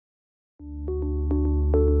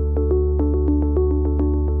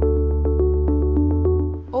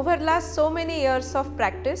last so many years of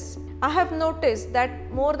practice, I have noticed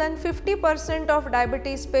that more than 50% of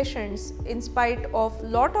diabetes patients, in spite of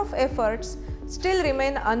lot of efforts, still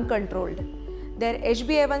remain uncontrolled. Their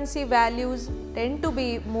HbA1c values tend to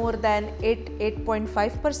be more than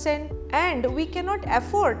 8.5%, and we cannot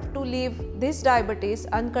afford to leave this diabetes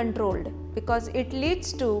uncontrolled because it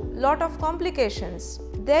leads to lot of complications.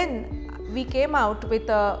 Then we came out with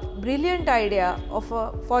a brilliant idea of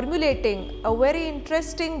formulating a very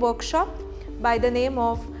interesting workshop by the name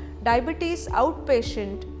of Diabetes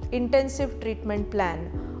Outpatient Intensive Treatment Plan,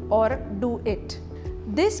 or Do It.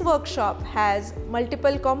 This workshop has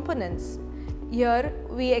multiple components. Here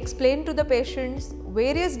we explain to the patients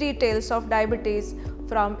various details of diabetes,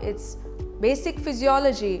 from its basic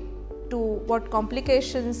physiology to what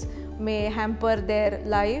complications may hamper their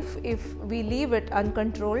life if we leave it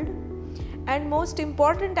uncontrolled, and most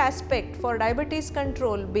important aspect for diabetes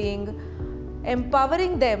control being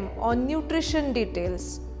empowering them on nutrition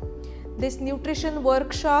details. This nutrition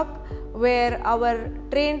workshop, where our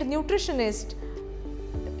trained nutritionist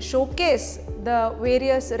showcase the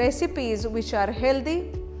various recipes which are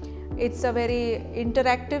healthy. It's a very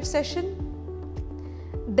interactive session.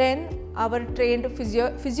 Then our trained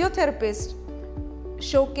physiotherapist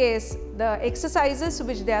showcase the exercises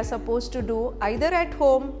which they are supposed to do either at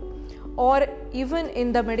home or even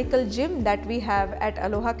in the medical gym that we have at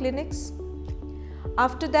Aloha clinics.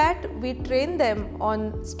 After that, we train them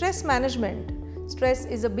on stress management. Stress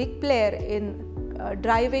is a big player in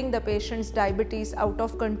driving the patient's diabetes out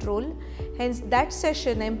of control. Hence, that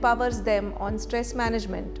session empowers them on stress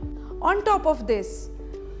management. On top of this,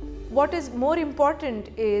 what is more important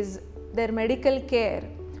is their medical care,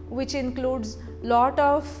 which includes lot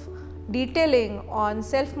of detailing on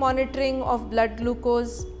self-monitoring of blood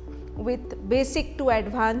glucose with basic to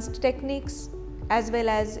advanced techniques, as well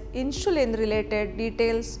as insulin related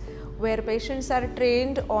details where patients are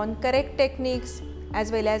trained on correct techniques, as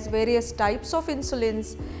well as various types of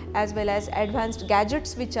insulins, as well as advanced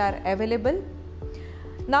gadgets which are available.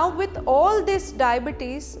 Now, with all this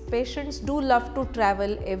diabetes, patients do love to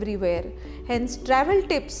travel everywhere. Hence, travel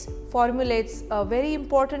tips formulates a very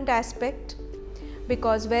important aspect,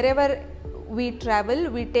 because wherever we travel,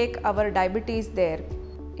 we take our diabetes there.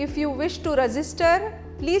 If you wish to register,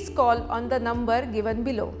 please call on the number given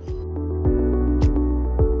below.